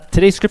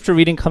Today's scripture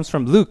reading comes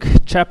from Luke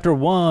chapter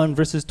 1,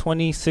 verses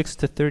 26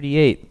 to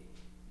 38.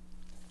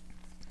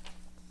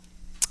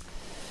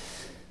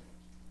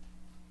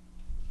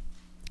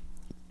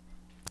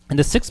 In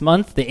the 6th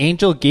month, the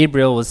angel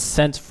Gabriel was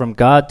sent from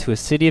God to a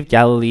city of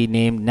Galilee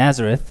named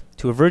Nazareth,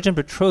 to a virgin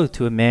betrothed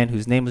to a man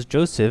whose name was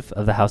Joseph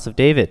of the house of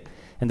David.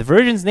 And the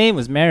virgin's name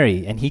was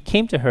Mary, and he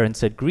came to her and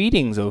said,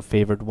 "Greetings, O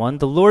favored one,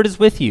 the Lord is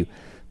with you."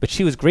 But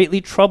she was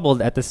greatly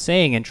troubled at the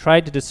saying and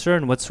tried to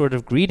discern what sort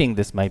of greeting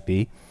this might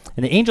be.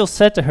 And the angel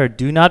said to her,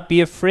 "Do not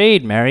be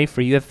afraid, Mary,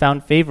 for you have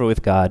found favor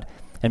with God.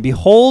 And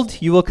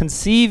behold, you will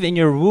conceive in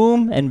your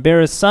womb and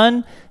bear a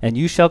son, and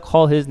you shall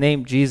call his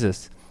name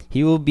Jesus.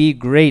 He will be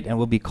great and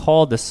will be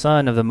called the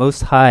Son of the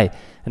Most High.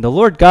 And the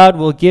Lord God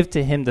will give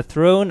to him the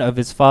throne of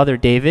his father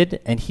David,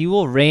 and he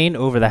will reign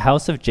over the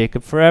house of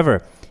Jacob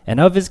forever. And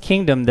of his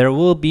kingdom there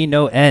will be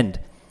no end."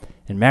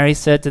 And Mary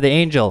said to the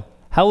angel,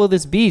 "How will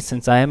this be,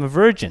 since I am a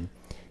virgin?"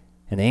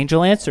 And the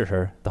angel answered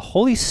her, "The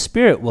Holy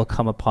Spirit will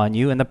come upon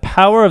you, and the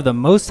power of the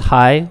Most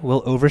High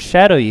will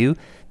overshadow you.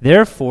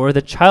 Therefore,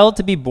 the child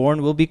to be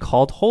born will be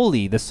called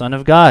Holy, the Son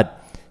of God.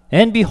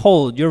 And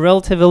behold, your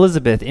relative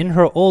Elizabeth, in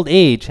her old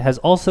age, has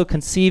also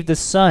conceived a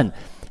son.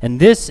 And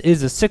this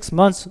is the 6th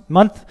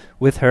month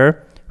with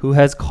her, who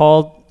was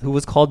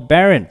called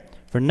barren.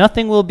 For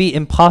nothing will be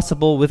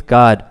impossible with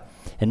God."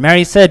 And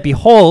Mary said,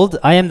 "Behold,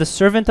 I am the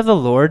servant of the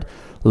Lord.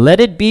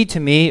 Let it be to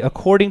me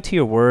according to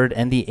your word."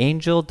 And the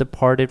angel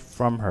departed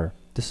from her.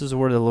 This is the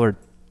word of the Lord.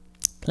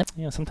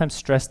 Sometimes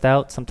stressed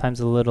out, sometimes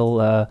a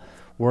little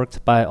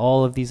worked by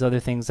all of these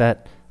other things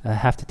that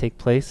have to take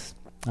place.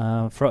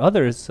 For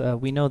others,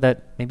 we know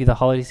that maybe the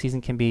holiday season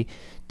can be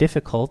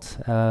difficult.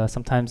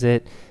 Sometimes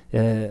it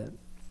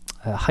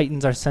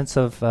heightens our sense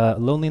of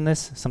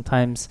loneliness.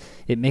 Sometimes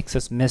it makes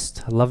us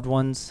miss loved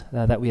ones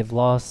that we have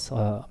lost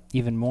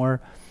even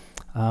more.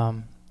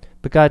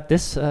 But God,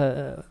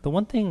 the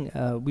one thing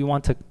we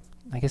want to,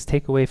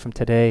 take away from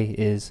today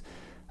is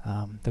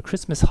the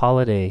Christmas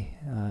holiday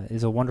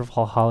is a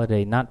wonderful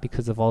holiday, not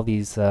because of all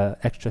these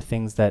extra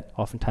things that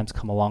oftentimes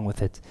come along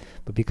with it,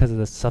 but because of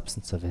the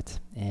substance of it.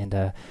 And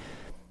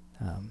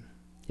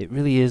it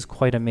really is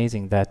quite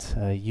amazing that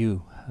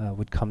you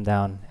would come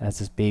down as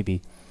this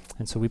baby.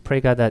 And so we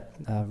pray, God, that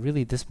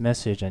really this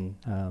message and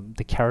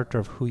the character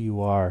of who you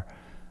are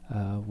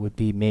would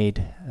be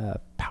made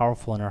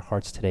powerful in our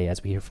hearts today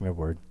as we hear from your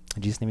word.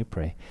 In Jesus' name we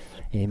pray.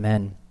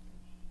 Amen.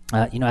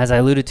 As I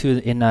alluded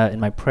to in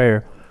my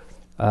prayer,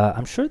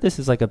 I'm sure this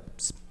is like a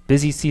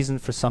busy season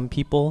for some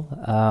people.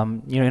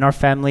 In our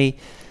family,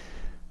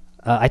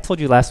 I told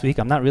you last week,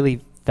 I'm not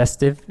really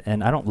festive,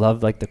 and I don't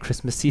love like the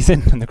Christmas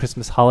season and the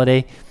Christmas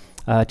holiday,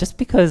 just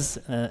because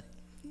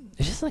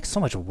it's just like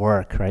so much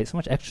work, right? So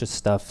much extra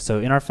stuff. So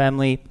in our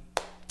family,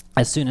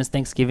 as soon as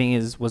Thanksgiving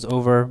was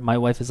over, my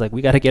wife is like,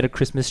 "We got to get a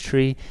Christmas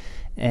tree."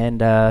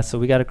 And so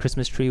we got a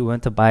Christmas tree. We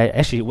went to buy it.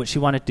 Actually, what she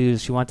wanted to do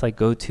is she wanted to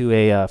go to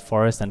a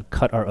forest and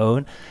cut our own.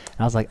 And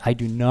I was like, I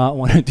do not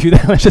want to do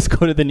that. Let's just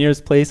go to the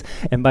nearest place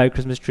and buy a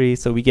Christmas tree.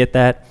 So we get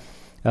that.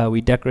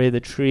 We decorated the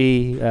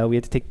tree. We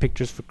had to take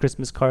pictures for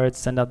Christmas cards,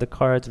 send out the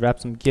cards,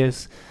 wrap some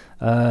gifts.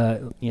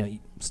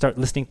 Start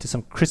listening to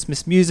some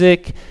Christmas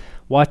music,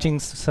 watching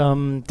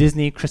some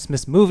Disney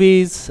Christmas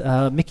movies.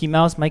 Mickey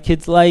Mouse, my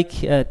kids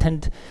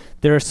attend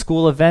their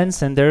school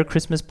events and their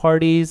Christmas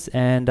parties,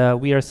 and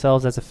we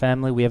ourselves as a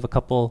family, we have a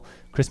couple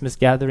Christmas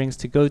gatherings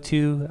to go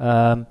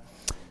to.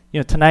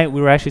 Tonight we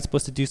were actually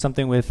supposed to do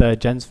something with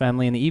Jen's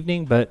family in the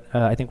evening, but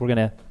I think we're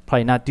gonna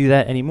probably not do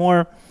that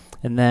anymore.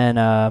 And then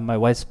my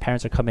wife's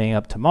parents are coming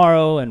up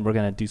tomorrow, and we're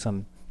gonna do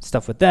some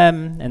stuff with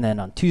them. And then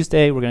on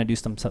Tuesday we're gonna do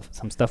some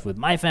stuff with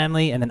my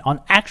family. And then on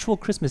actual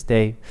Christmas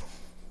Day,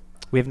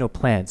 we have no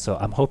plans, so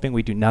I'm hoping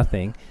we do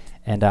nothing.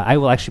 And I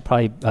will actually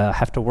probably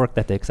have to work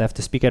that day because I have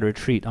to speak at a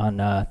retreat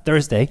on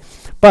Thursday.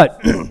 But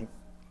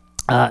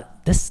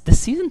this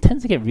season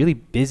tends to get really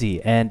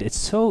busy, and it's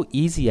so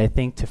easy, I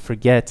think, to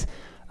forget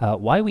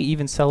why we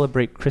even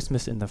celebrate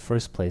Christmas in the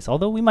first place.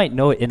 Although we might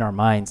know it in our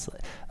minds,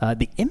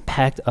 the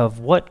impact of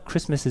what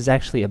Christmas is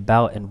actually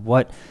about and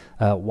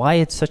why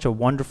it's such a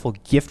wonderful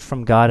gift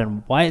from God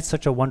and why it's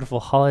such a wonderful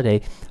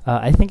holiday,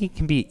 I think it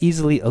can be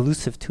easily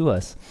elusive to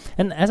us.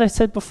 And as I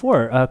said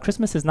before,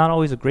 Christmas is not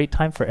always a great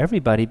time for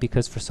everybody,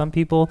 because for some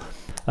people,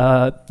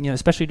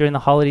 especially during the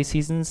holiday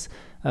seasons,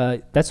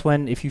 that's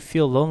when, if you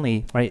feel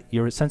lonely, right,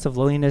 your sense of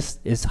loneliness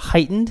is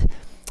heightened.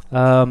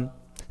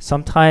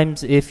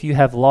 Sometimes if you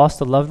have lost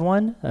a loved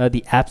one,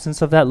 the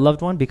absence of that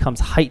loved one becomes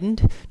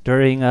heightened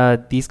during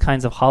these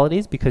kinds of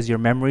holidays because your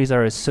memories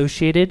are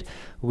associated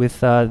with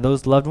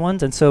those loved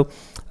ones. And so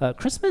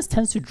Christmas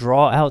tends to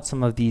draw out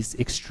some of these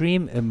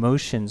extreme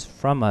emotions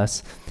from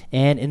us.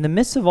 And in the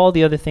midst of all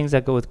the other things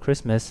that go with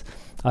Christmas,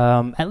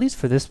 at least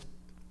for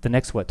the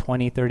next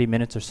 20, 30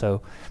 minutes or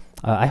so,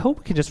 I hope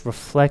we can just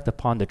reflect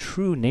upon the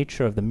true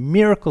nature of the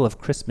miracle of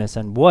Christmas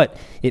and what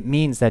it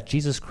means that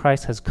Jesus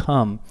Christ has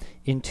come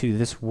into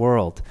this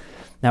world.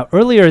 Now,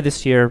 earlier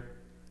this year,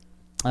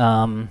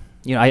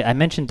 I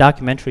mentioned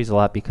documentaries a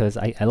lot because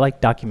I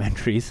like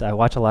documentaries. I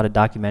watch a lot of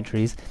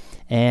documentaries.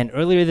 And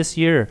earlier this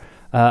year,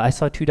 I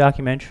saw two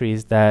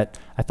documentaries that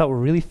I thought were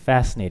really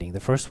fascinating. The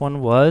first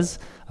one was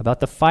about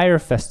the Fire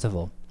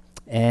Festival.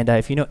 And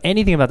if you know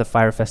anything about the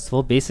Fire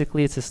Festival,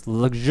 basically it's this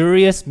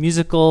luxurious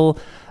musical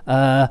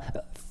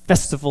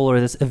festival or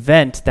this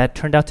event that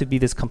turned out to be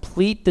this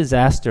complete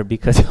disaster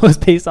because it was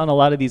based on a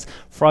lot of these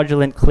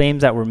fraudulent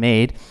claims that were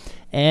made.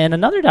 And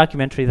another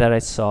documentary that I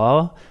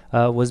saw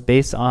was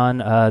based on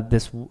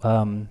this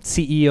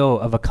CEO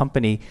of a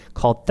company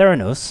called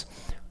Theranos.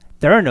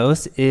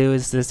 Theranos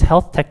is this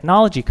health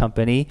technology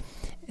company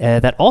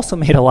that also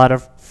made a lot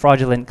of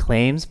fraudulent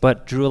claims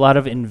but drew a lot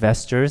of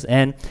investors.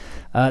 And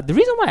the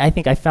reason why I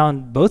think I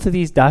found both of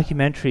these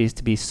documentaries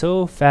to be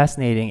so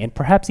fascinating and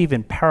perhaps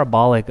even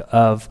parabolic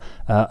of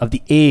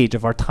the age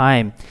of our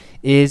time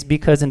is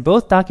because in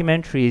both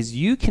documentaries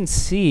you can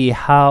see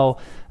how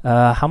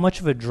much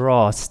of a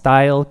draw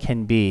style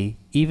can be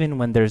even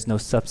when there's no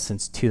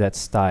substance to that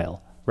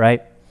style,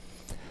 right?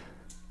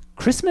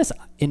 Christmas,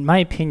 in my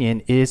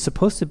opinion, is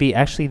supposed to be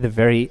actually the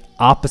very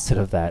opposite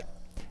of that.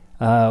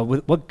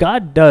 With what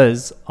God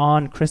does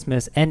on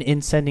Christmas and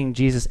in sending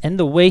Jesus and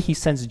the way he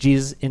sends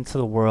Jesus into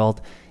the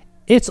world,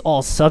 it's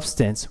all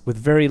substance with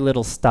very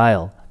little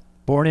style.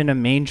 Born in a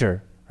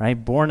manger, right?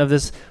 Born of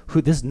this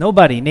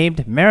nobody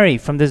named Mary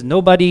from this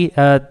nobody,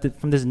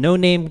 from this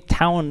no-name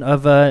town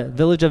of a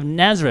village of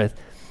Nazareth.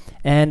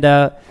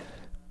 And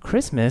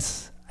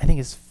Christmas, I think,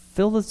 is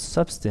filled with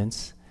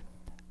substance,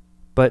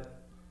 but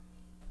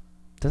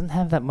doesn't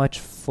have that much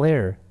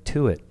flair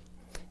to it.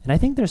 And I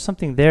think there's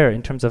something there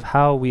in terms of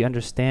how we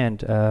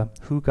understand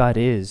who God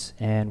is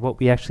and what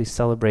we actually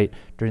celebrate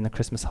during the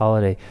Christmas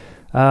holiday.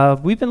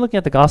 We've been looking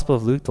at the Gospel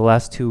of Luke the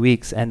last 2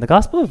 weeks, and the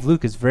Gospel of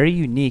Luke is very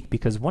unique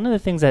because one of the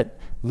things that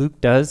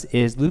Luke does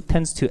is Luke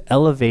tends to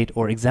elevate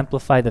or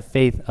exemplify the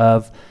faith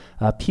of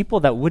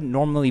people that wouldn't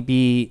normally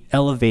be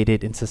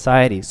elevated in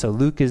society. So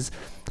Luke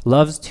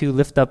loves to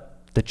lift up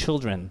the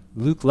children.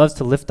 Luke loves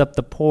to lift up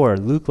the poor.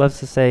 Luke loves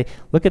to say,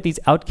 look at these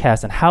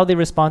outcasts and how they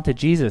respond to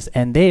Jesus.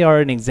 And they are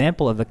an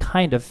example of the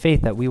kind of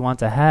faith that we want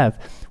to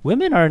have.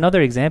 Women are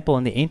another example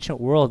in the ancient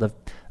world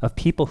of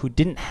people who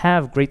didn't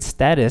have great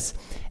status.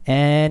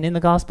 And in the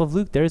Gospel of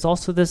Luke, there is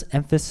also this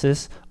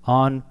emphasis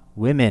on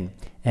women.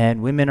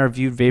 And women are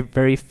viewed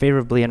very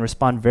favorably and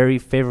respond very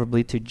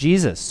favorably to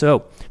Jesus.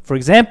 So, for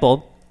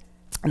example,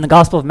 in the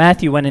Gospel of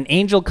Matthew, when an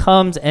angel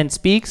comes and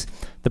speaks,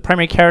 the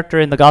primary character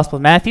in the Gospel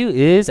of Matthew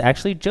is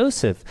actually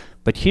Joseph.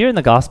 But here in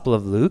the Gospel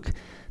of Luke,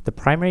 the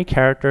primary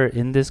character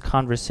in this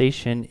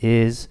conversation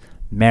is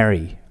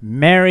Mary.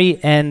 Mary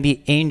and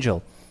the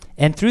angel.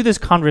 And through this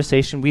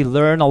conversation, we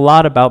learn a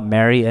lot about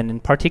Mary, and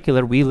in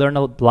particular, we learn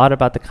a lot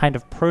about the kind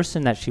of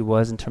person that she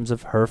was in terms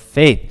of her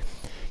faith.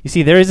 You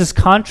see, there is this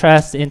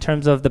contrast in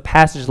terms of the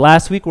passage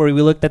last week where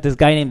we looked at this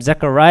guy named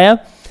Zechariah,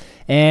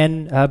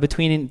 and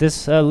between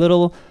this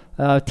little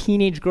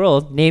teenage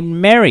girl named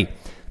Mary.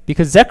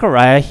 Because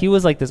Zechariah, he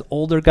was like this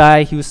older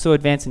guy. He was so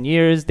advanced in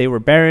years. They were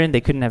barren. They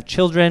couldn't have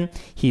children.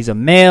 He's a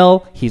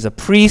male. He's a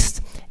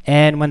priest.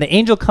 And when the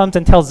angel comes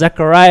and tells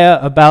Zechariah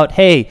about,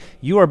 hey,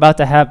 you are about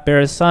to bear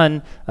a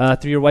son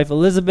through your wife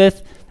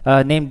Elizabeth,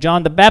 named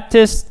John the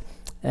Baptist,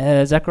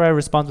 Zechariah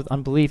responds with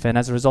unbelief. And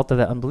as a result of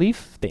that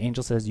unbelief, the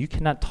angel says, you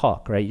cannot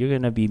talk, right? You're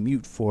going to be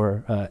mute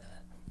for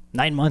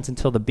 9 months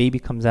until the baby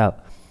comes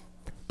out.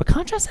 But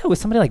contrast that with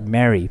somebody like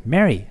Mary.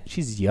 Mary,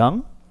 she's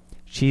young.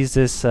 She's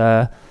this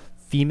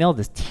female,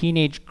 this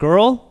teenage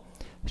girl.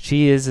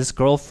 She is this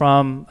girl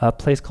from a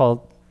place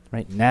called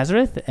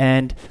Nazareth,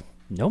 and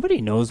nobody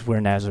knows where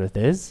Nazareth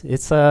is.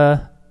 It's you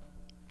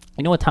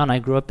know what town I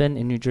grew up in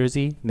New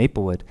Jersey?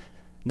 Maplewood.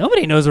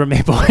 Nobody knows where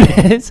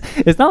Maplewood is.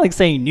 It's not like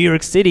saying New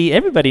York City.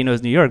 Everybody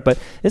knows New York, but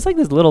it's like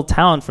this little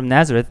town from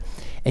Nazareth.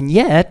 And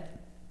yet,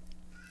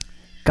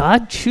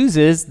 God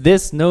chooses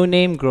this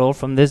no-name girl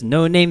from this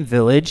no-name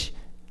village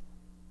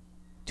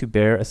to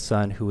bear a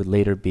son who would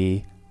later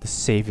be the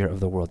Savior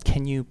of the world.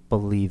 Can you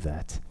believe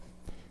that?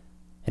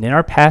 And in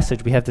our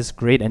passage, we have this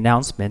great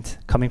announcement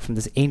coming from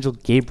this angel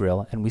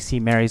Gabriel, and we see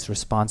Mary's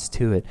response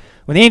to it.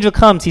 When the angel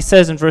comes, he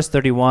says in verse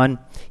 31,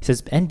 he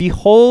says, and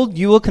behold,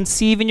 you will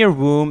conceive in your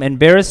womb and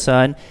bear a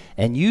son,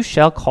 and you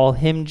shall call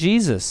him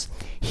Jesus.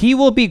 He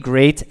will be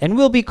great and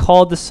will be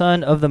called the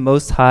Son of the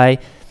Most High,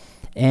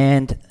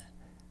 and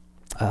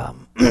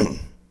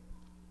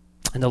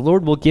and the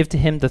Lord will give to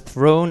him the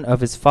throne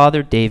of his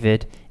father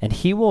David, and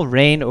he will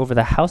reign over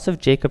the house of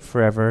Jacob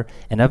forever,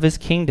 and of his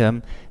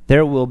kingdom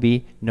there will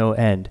be no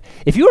end.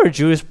 If you were a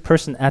Jewish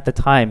person at the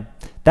time,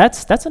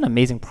 that's an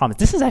amazing promise.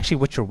 This is actually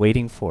what you're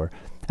waiting for.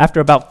 After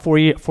about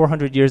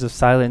 400 years of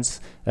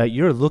silence,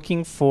 you're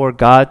looking for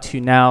God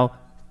to now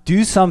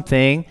do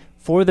something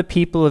for the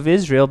people of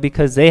Israel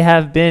because they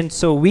have been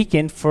so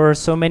weakened for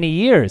so many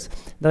years.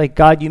 They're like,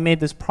 God, you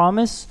made this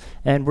promise,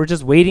 and we're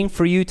just waiting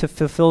for you to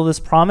fulfill this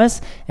promise.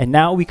 And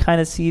now we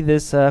kind of see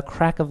this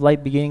crack of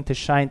light beginning to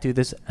shine through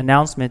this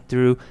announcement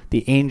through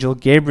the angel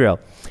Gabriel.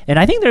 And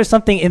I think there's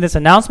something in this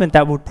announcement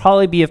that would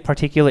probably be of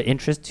particular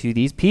interest to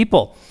these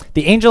people.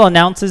 The angel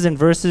announces in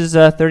verses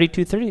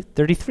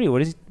 33.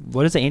 What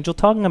is the angel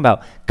talking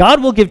about?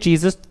 God will give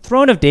Jesus the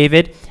throne of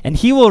David, and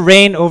he will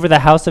reign over the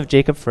house of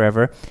Jacob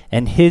forever,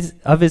 and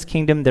of his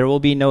kingdom there will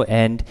be no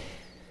end.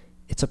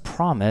 It's a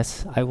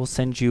promise. I will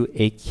send you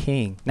a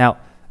king. Now,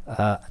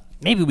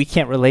 maybe we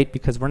can't relate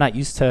because we're not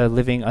used to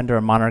living under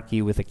a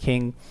monarchy with a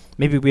king.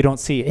 Maybe we don't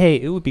see, hey,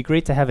 it would be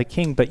great to have a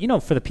king. But,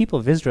 for the people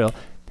of Israel,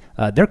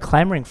 they're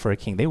clamoring for a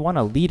king. They want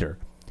a leader.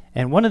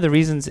 And one of the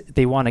reasons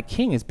they want a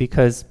king is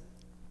because,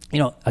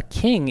 a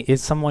king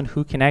is someone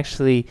who can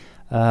actually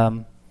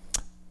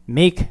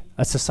make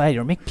a society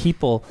or make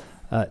people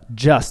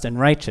just and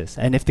righteous.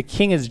 And if the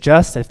king is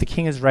just, if the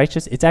king is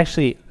righteous, it's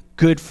actually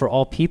good for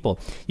all people.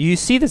 You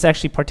see this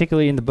actually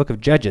particularly in the book of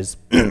Judges.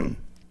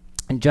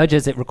 In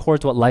Judges, it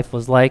records what life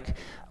was like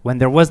when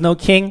there was no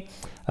king.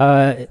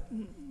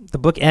 The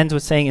book ends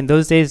with saying, in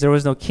those days, there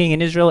was no king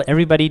in Israel.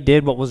 Everybody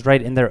did what was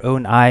right in their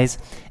own eyes.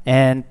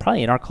 And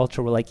probably in our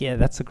culture, we're like, yeah,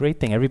 that's a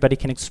great thing. Everybody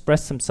can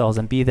express themselves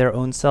and be their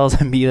own selves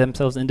and be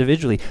themselves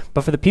individually.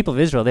 But for the people of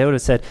Israel, they would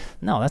have said,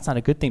 no, that's not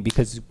a good thing,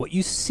 because what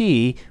you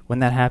see when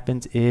that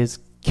happens is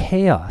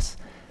chaos.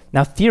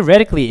 Now,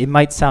 theoretically, it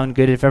might sound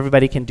good if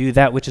everybody can do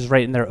that which is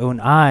right in their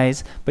own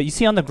eyes. But you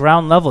see on the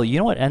ground level, you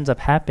know what ends up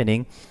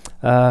happening?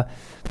 You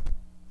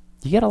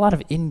get a lot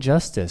of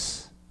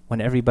injustice when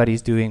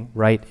everybody's doing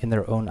right in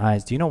their own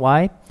eyes. Do you know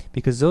why?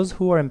 Because those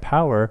who are in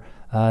power,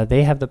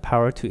 they have the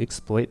power to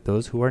exploit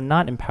those who are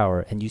not in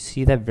power. And you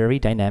see that very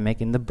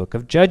dynamic in the book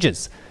of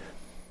Judges.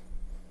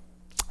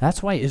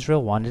 That's why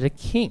Israel wanted a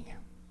king.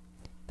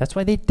 That's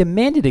why they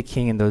demanded a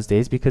king in those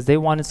days, because they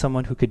wanted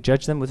someone who could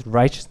judge them with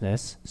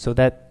righteousness so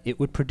that it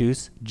would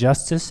produce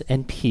justice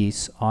and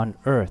peace on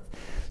earth.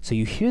 So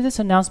you hear this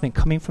announcement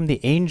coming from the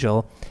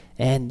angel,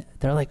 and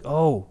they're like,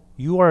 oh,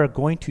 you are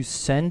going to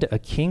send a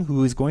king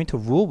who is going to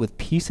rule with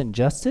peace and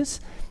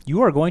justice?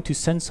 You are going to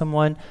send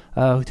someone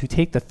to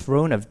take the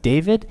throne of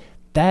David?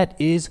 That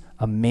is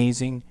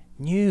amazing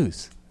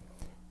news.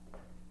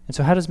 And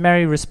so how does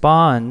Mary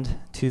respond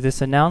to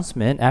this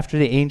announcement? After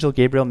the angel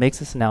Gabriel makes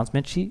this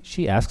announcement,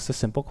 she asks a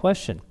simple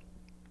question.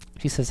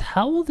 She says,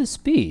 how will this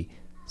be,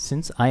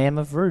 since I am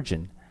a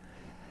virgin?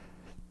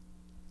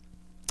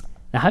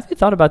 Now, have you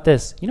thought about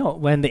this?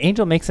 When the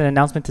angel makes an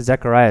announcement to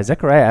Zechariah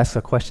asks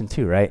a question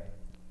too, right?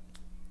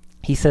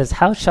 He says,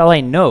 how shall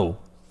I know?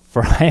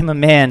 For I am a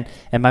man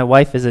and my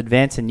wife is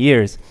advanced in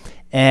years.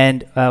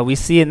 And we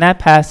see in that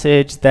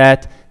passage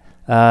that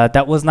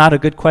that was not a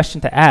good question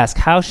to ask.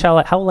 How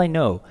will I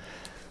know?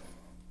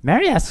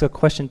 Mary asks a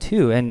question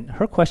too, and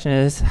her question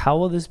is, how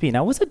will this be?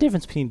 Now, what's the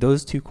difference between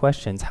those two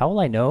questions? How will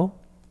I know,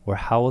 or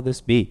how will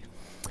this be?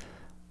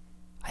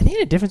 I think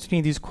the difference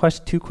between these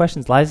two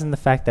questions lies in the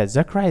fact that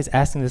Zechariah is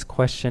asking this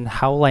question,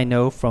 how will I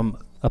know, from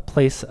a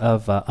place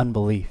of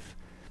unbelief.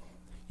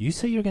 You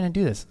say you're going to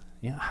do this.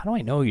 How do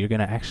I know you're going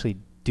to actually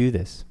do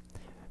this?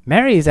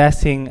 Mary is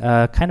asking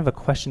kind of a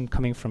question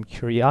coming from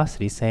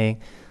curiosity, saying,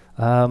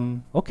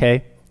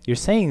 okay, you're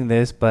saying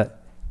this, but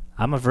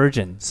I'm a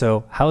virgin.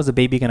 So how is a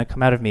baby going to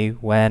come out of me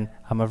when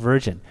I'm a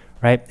virgin,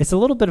 right? It's a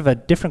little bit of a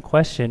different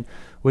question,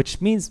 which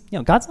means,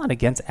 God's not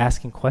against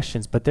asking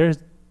questions, but there's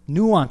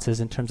nuances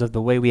in terms of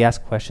the way we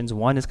ask questions.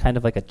 One is kind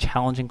of like a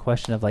challenging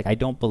question of like, I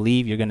don't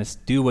believe you're going to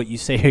do what you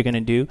say you're going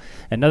to do.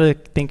 Another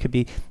thing could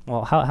be,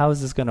 well, how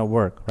is this going to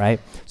work, right?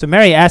 So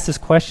Mary asked this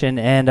question,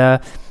 and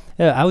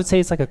I would say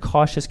it's like a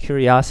cautious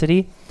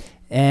curiosity.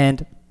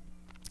 And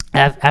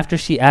after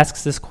she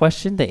asks this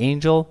question, the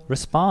angel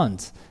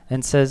responds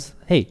and says,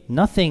 hey,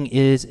 nothing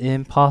is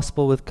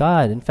impossible with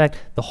God. In fact,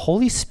 the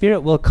Holy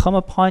Spirit will come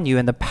upon you,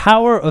 and the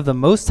power of the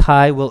Most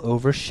High will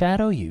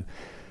overshadow you.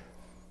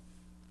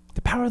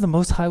 The power of the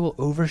Most High will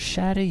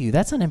overshadow you.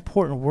 That's an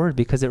important word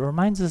because it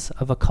reminds us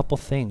of a couple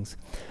things.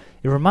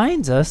 It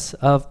reminds us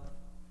of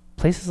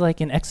places like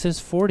in Exodus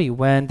 40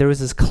 when there was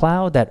this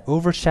cloud that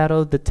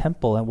overshadowed the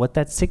temple, and what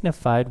that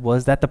signified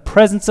was that the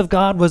presence of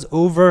God was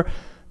over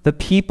the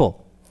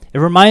people. It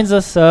reminds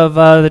us of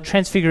the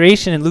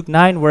transfiguration in Luke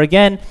 9, where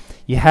again,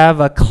 you have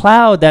a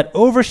cloud that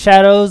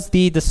overshadows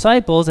the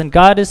disciples, and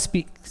God is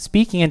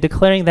speaking and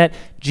declaring that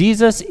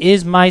Jesus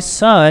is my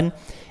son,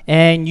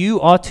 and you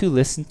ought to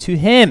listen to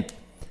him.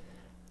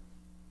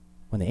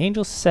 When the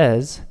angel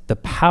says, the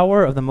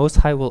power of the Most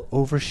High will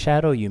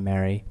overshadow you,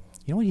 Mary,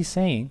 you know what he's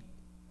saying?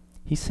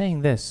 He's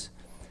saying this,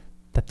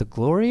 that the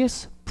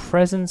glorious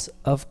presence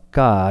of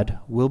God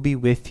will be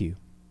with you.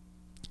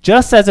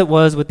 Just as it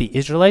was with the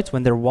Israelites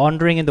when they're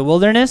wandering in the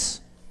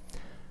wilderness,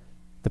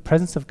 the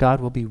presence of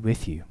God will be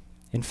with you.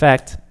 In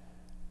fact,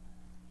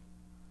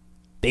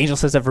 the angel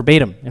says that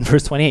verbatim in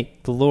verse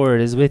 28, the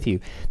Lord is with you.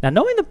 Now,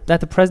 knowing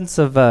that the presence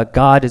of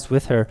God is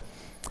with her,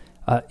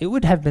 it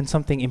would have been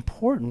something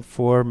important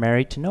for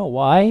Mary to know.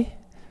 Why?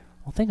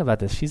 Well, think about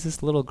this. She's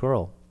this little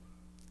girl.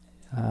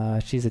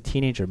 She's a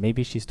teenager.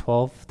 Maybe she's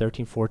 12,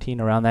 13,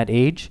 14, around that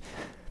age.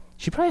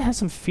 she probably has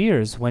some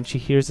fears when she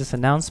hears this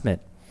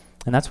announcement.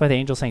 And that's why the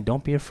angel's saying,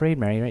 don't be afraid,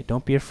 Mary, right?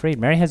 Don't be afraid.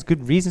 Mary has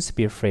good reasons to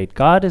be afraid.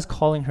 God is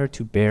calling her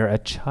to bear a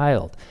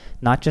child,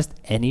 not just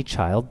any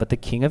child, but the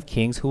King of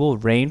Kings who will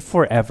reign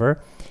forever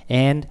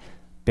and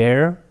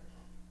bear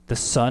the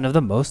Son of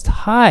the Most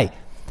High.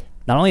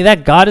 Not only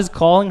that, God is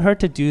calling her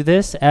to do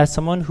this as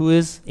someone who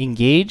is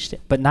engaged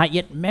but not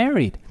yet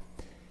married.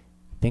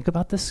 Think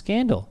about the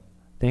scandal.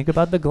 Think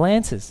about the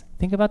glances.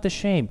 Think about the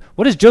shame.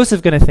 What is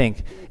Joseph going to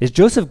think? Is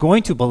Joseph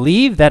going to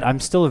believe that I'm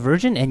still a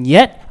virgin and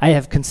yet I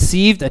have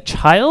conceived a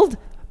child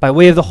by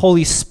way of the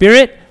Holy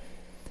Spirit?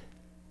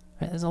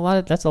 That's a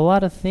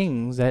lot of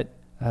things that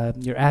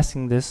you're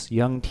asking this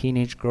young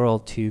teenage girl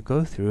to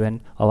go through,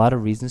 and a lot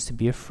of reasons to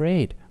be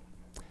afraid.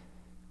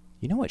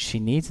 You know what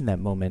she needs in that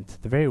moment?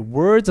 The very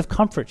words of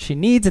comfort she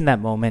needs in that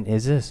moment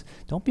is this: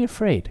 don't be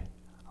afraid.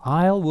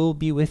 I will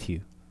be with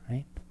you,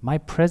 right? My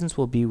presence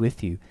will be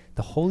with you.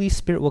 The Holy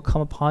Spirit will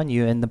come upon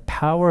you, and the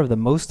power of the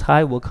Most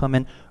High will come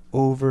and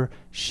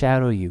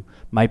overshadow you.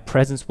 My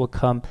presence will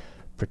come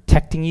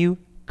protecting you,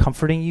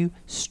 comforting you,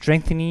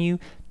 strengthening you,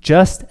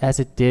 just as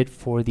it did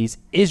for these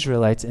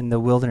Israelites in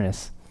the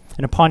wilderness.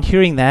 And upon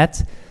hearing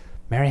that,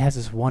 Mary has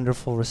this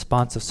wonderful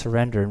response of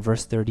surrender in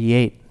verse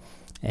 38.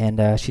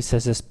 And she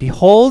says this: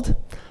 "Behold,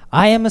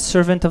 I am a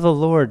servant of the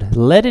Lord.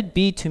 Let it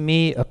be to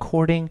me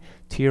according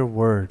to your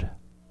word."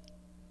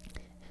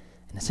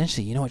 And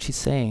essentially, you know what she's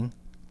saying?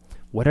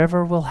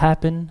 Whatever will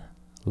happen,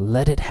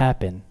 let it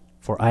happen,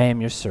 for I am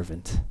your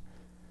servant.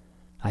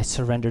 I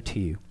surrender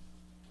to you.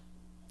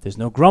 There's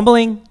no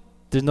grumbling.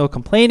 There's no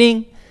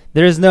complaining.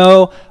 There's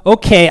no,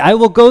 okay, I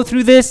will go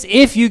through this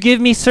if you give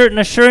me certain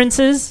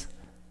assurances.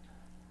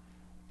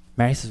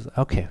 Mary says,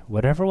 okay,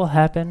 whatever will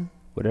happen,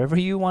 whatever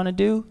you want to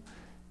do,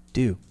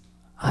 do.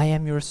 I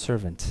am your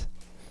servant.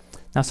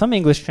 Now, some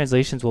English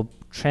translations will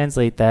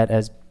translate that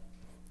as,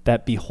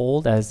 that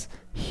behold, as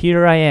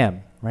here I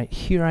am, right?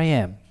 Here I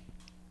am.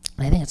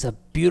 And I think it's a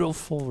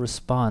beautiful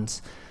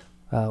response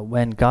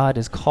when God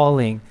is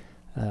calling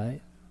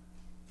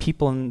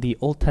people in the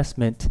Old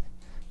Testament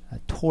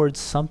towards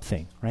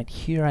something, right?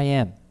 Here I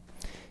am.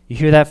 You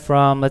hear that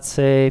from, let's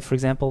say, for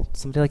example,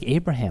 somebody like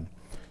Abraham.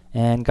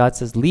 And God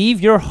says,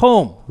 leave your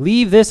home,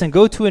 leave this and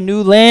go to a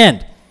new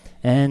land.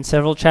 And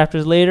several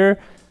chapters later,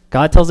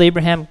 God tells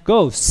Abraham,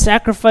 go,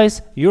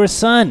 sacrifice your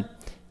son.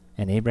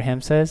 And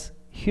Abraham says,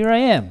 here I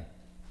am.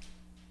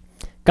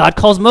 God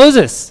calls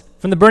Moses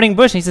from the burning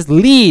bush, and he says,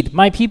 lead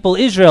my people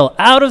Israel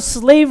out of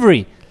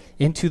slavery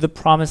into the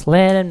promised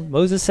land. And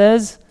Moses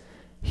says,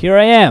 here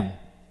I am.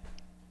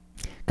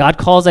 God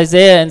calls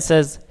Isaiah and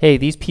says, hey,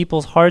 these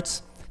people's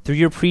hearts through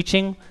your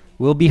preaching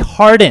will be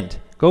hardened.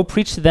 Go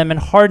preach to them and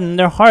harden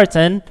their hearts.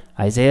 And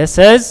Isaiah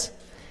says,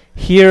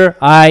 here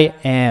I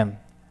am.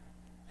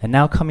 And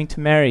now coming to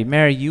Mary,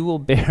 Mary, you will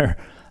bear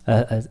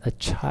a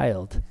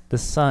child, the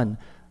Son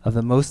of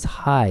the Most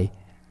High.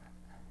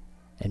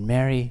 And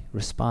Mary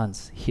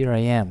responds, here I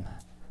am,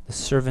 the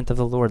servant of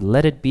the Lord.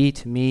 Let it be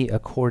to me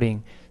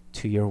according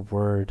to your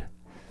word.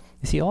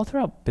 You see, all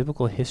throughout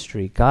biblical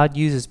history, God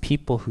uses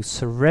people who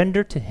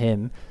surrender to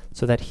him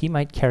so that he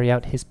might carry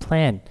out his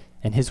plan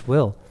and his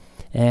will.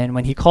 And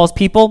when he calls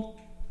people,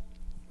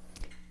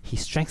 he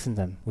strengthens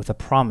them with a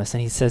promise.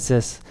 And he says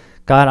this,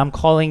 God, I'm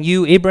calling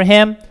you,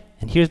 Abraham,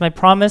 and here's my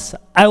promise,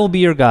 I will be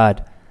your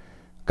God.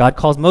 God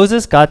calls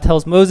Moses, God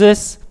tells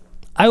Moses,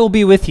 I will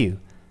be with you.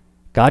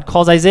 God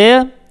calls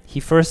Isaiah, he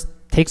first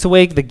takes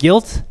away the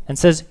guilt and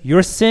says,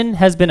 your sin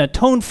has been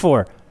atoned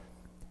for.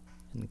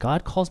 And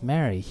God calls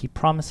Mary, he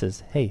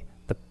promises, hey,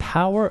 the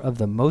power of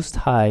the Most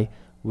High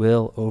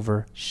will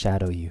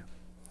overshadow you.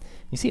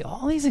 You see,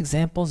 all these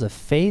examples of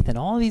faith and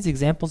all these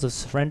examples of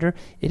surrender,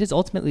 it is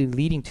ultimately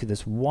leading to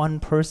this one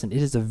person.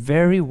 It is the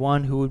very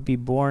one who would be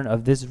born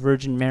of this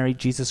Virgin Mary,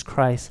 Jesus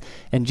Christ.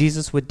 And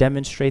Jesus would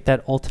demonstrate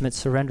that ultimate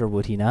surrender,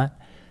 would he not?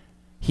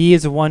 He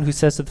is the one who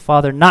says to the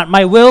Father, not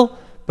my will,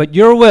 but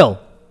your will,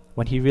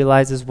 when he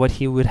realizes what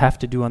he would have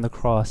to do on the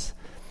cross.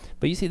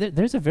 But you see,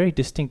 there's a very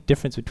distinct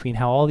difference between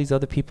how all these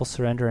other people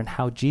surrender and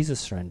how Jesus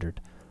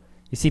surrendered.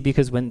 You see,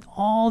 because when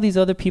all these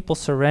other people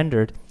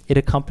surrendered, it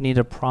accompanied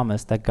a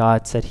promise that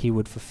God said he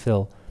would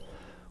fulfill.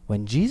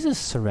 When Jesus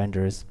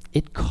surrenders,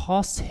 it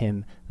costs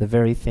him the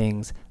very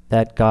things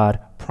that God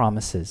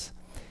promises.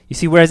 You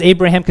see, whereas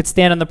Abraham could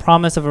stand on the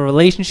promise of a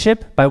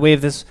relationship by way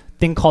of this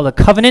thing called a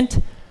covenant,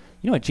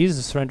 you know what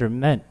Jesus' surrender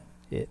meant?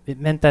 It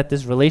meant that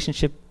this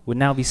relationship would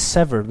now be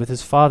severed with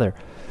his father.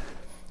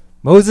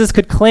 Moses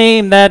could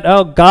claim that,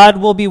 oh, God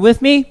will be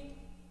with me.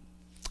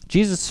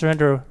 Jesus'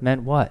 surrender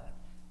meant what?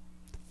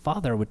 The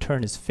Father would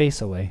turn his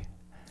face away.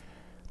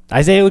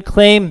 Isaiah would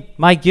claim,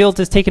 my guilt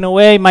is taken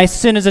away, my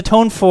sin is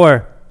atoned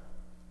for.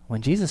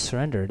 When Jesus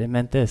surrendered, it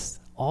meant this: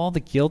 all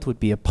the guilt would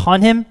be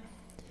upon him,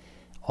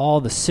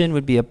 all the sin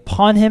would be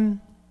upon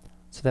him,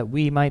 so that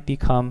we might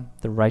become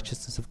the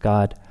righteousness of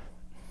God.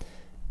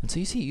 And so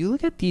you see, you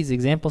look at these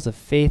examples of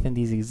faith and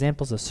these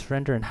examples of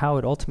surrender and how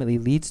it ultimately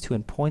leads to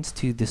and points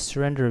to the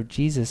surrender of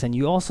Jesus. And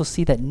you also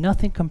see that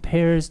nothing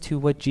compares to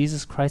what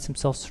Jesus Christ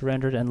himself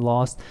surrendered and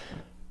lost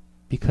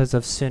because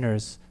of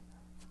sinners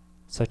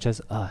such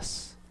as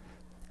us.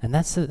 And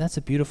that's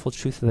a beautiful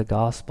truth of the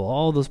gospel.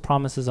 All those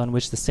promises on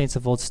which the saints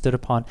of old stood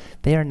upon,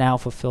 they are now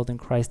fulfilled in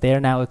Christ. They are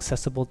now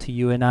accessible to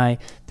you and I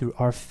through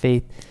our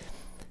faith.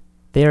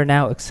 They are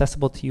now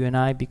accessible to you and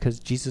I because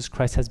Jesus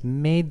Christ has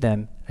made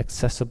them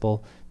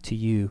accessible to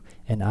you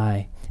and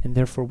I. And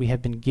therefore we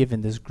have been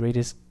given this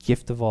greatest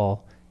gift of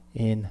all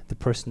in the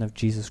person of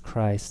Jesus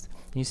Christ.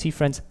 And you see,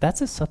 friends,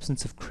 that's a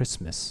substance of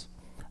Christmas.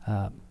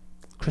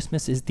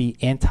 Christmas is the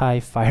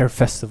anti-fire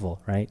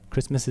festival, right?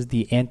 Christmas is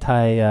the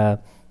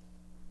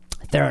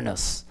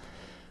Theranos.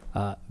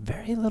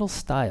 Very little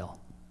style,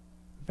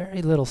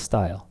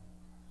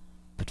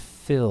 but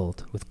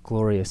filled with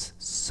glorious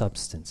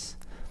substance.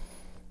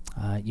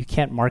 You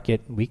can't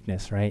market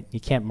weakness, right? You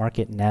can't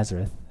market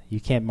Nazareth.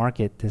 You can't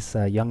market this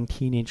young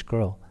teenage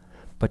girl.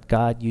 But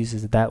God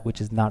uses that which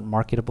is not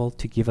marketable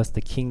to give us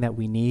the king that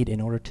we need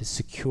in order to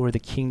secure the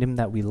kingdom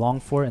that we long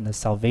for and the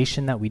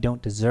salvation that we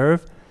don't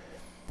deserve.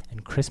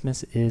 And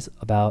Christmas is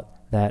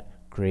about that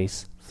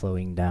grace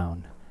flowing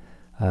down.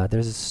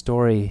 There's a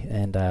story,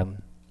 and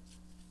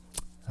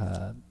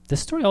this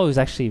story always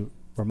actually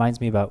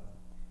reminds me about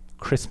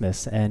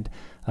Christmas, and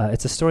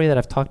it's a story that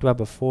I've talked about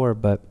before,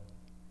 but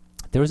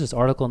there was this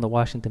article in the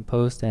Washington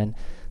Post, and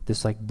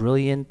this like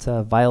brilliant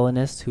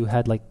violinist who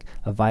had like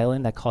a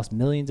violin that cost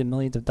millions and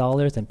millions of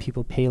dollars, and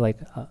people pay like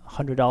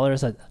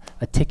 $100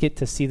 a ticket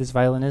to see this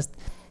violinist,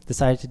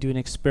 decided to do an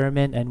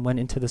experiment and went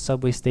into the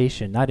subway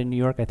station, not in New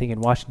York, I think in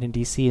Washington,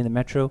 D.C. in the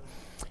metro.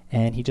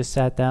 And he just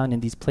sat down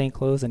in these plain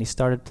clothes and he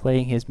started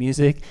playing his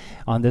music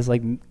on this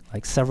like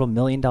several $1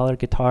 million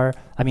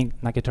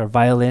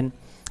violin.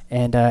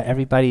 And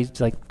everybody's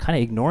like kind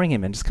of ignoring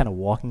him and just kind of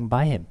walking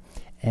by him.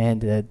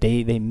 And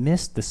they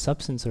missed the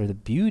substance or the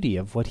beauty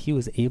of what he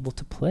was able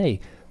to play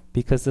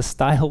because the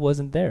style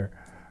wasn't there,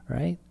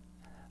 right?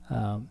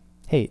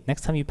 Hey,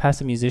 next time you pass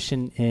a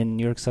musician in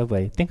New York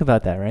subway, think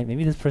about that, right?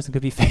 Maybe this person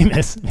could be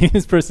famous. Maybe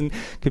this person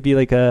could be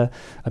like a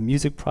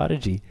music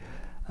prodigy.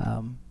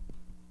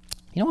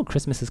 You know what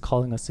Christmas is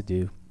calling us to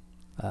do?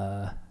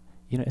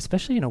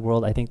 Especially in a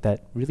world, I think,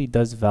 that really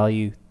does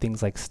value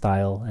things like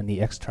style and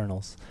the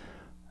externals.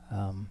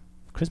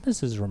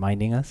 Christmas is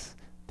reminding us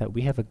that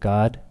we have a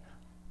God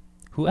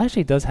who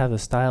actually does have a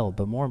style,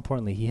 but more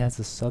importantly, he has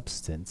a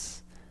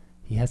substance.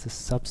 He has a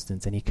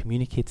substance, and he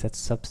communicates that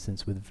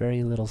substance with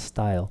very little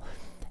style.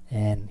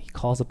 And he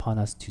calls upon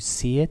us to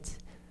see it,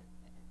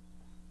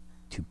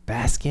 to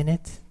bask in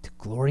it, to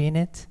glory in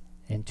it,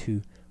 and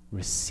to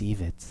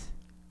receive it.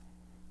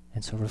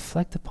 And so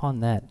reflect upon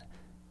that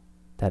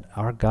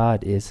our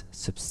God is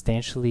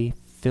substantially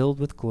filled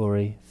with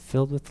glory,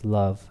 filled with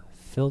love,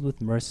 filled with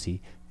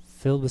mercy,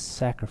 filled with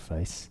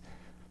sacrifice,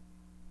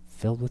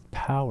 filled with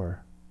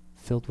power,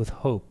 filled with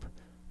hope,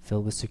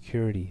 filled with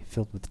security,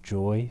 filled with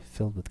joy,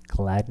 filled with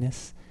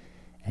gladness,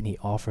 and he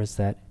offers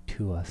that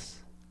to us.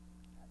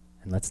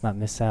 And let's not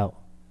miss out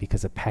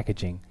because the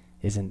packaging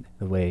isn't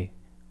the way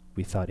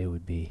we thought it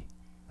would be.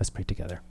 Let's pray together.